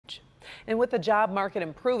And with the job market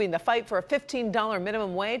improving, the fight for a $15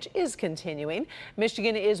 minimum wage is continuing.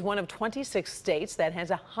 Michigan is one of 26 states that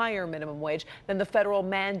has a higher minimum wage than the federal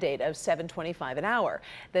mandate of $7.25 an hour.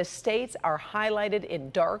 The states are highlighted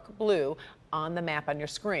in dark blue on the map on your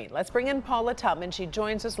screen. Let's bring in Paula Tubman. She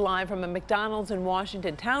joins us live from a McDonald's in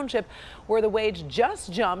Washington Township, where the wage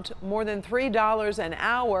just jumped more than $3 an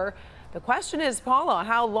hour. The question is, Paula,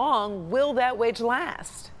 how long will that wage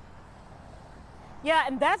last? Yeah,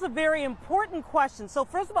 and that's a very important question. So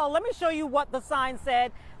first of all, let me show you what the sign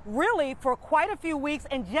said really for quite a few weeks,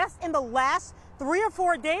 and just in the last 3 or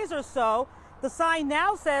 4 days or so, the sign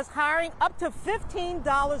now says hiring up to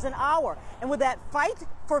 $15 an hour. And with that fight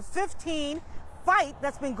for 15 fight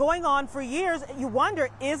that's been going on for years, you wonder,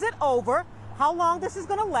 is it over? How long this is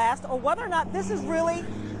going to last, or whether or not this is really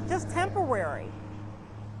just temporary.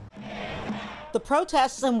 The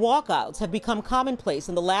protests and walkouts have become commonplace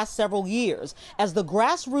in the last several years as the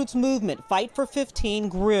grassroots movement Fight for 15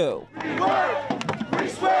 grew. We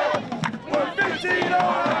swear,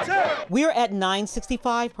 we're at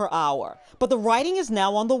 $9.65 per hour, but the writing is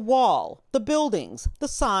now on the wall, the buildings, the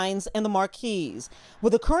signs, and the marquees.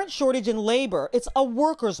 With the current shortage in labor, it's a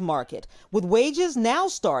workers' market, with wages now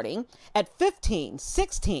starting at $15,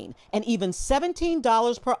 $16, and even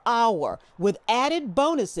 $17 per hour, with added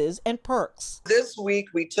bonuses and perks. This week,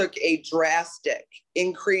 we took a drastic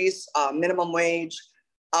increase, minimum wage,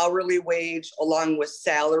 hourly wage, along with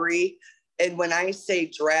salary. And when I say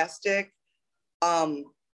drastic,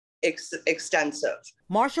 extensive.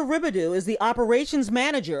 Marsha Ribideau is the operations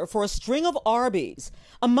manager for a string of Arby's.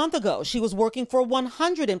 A month ago, she was working for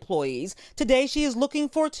 100 employees. Today, she is looking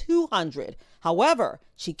for 200. However,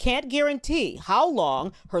 she can't guarantee how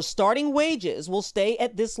long her starting wages will stay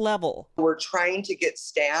at this level. We're trying to get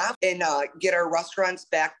staff and get our restaurants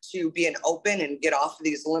back to being open and get off of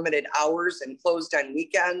these limited hours and closed on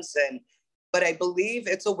weekends. But I believe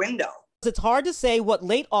it's a window. It's hard to say what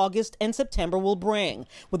late August and September will bring,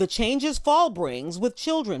 with the changes fall brings with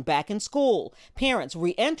children back in school, parents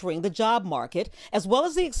re-entering the job market, as well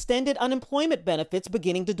as the extended unemployment benefits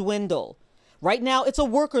beginning to dwindle. Right now, it's a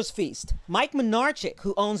workers' feast. Mike Menarchik,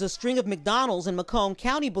 who owns a string of McDonald's in Macomb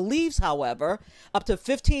County, believes, however, up to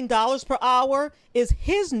 $15 per hour is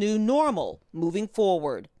his new normal moving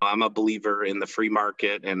forward. I'm a believer in the free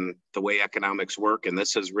market and the way economics work, and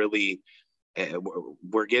this is really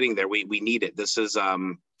we're getting there. We need it. This is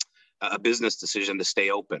a business decision to stay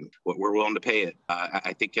open. We're willing to pay it.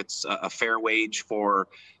 I think it's a fair wage for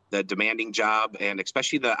the demanding job, and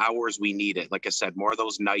especially the hours we need it. Like I said, more of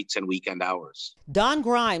those nights and weekend hours. Don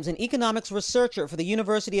Grimes, an economics researcher for the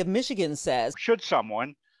University of Michigan, says, should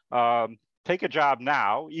someone take a job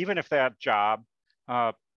now, even if that job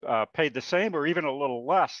paid the same or even a little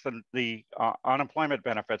less than the unemployment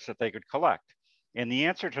benefits that they could collect? And the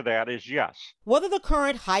answer to that is yes. Whether the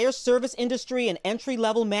current higher service industry and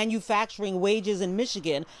entry-level manufacturing wages in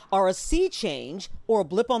Michigan are a sea change or a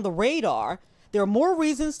blip on the radar, there are more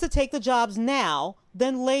reasons to take the jobs now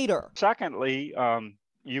than later. Secondly,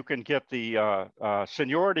 you can get the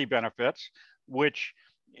seniority benefits, which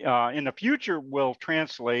in the future will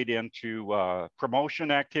translate into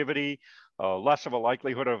promotion activity, less of a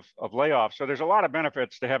likelihood of layoffs. So there's a lot of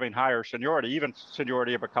benefits to having higher seniority, even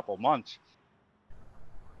seniority of a couple months.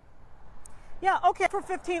 Yeah, okay. For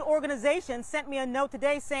 15 organizations sent me a note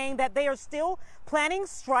today saying that they are still planning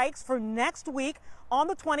strikes for next week on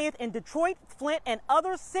the 20th in Detroit, Flint, and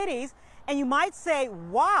other cities. And you might say,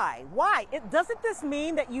 why? Why? Doesn't this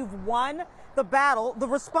mean that you've won the battle? The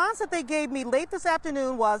response that they gave me late this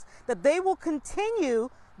afternoon was that they will continue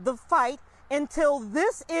the fight until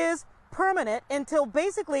this is permanent, until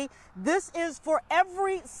basically this is for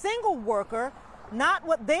every single worker, not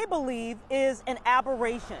what they believe is an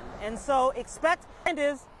aberration. And so expect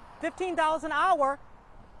is $15 an hour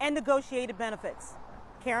and negotiated benefits.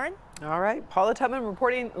 Karen? All right. Paula Tubman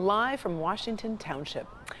reporting live from Washington Township.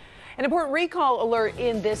 An important recall alert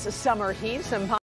in this summer heat. Some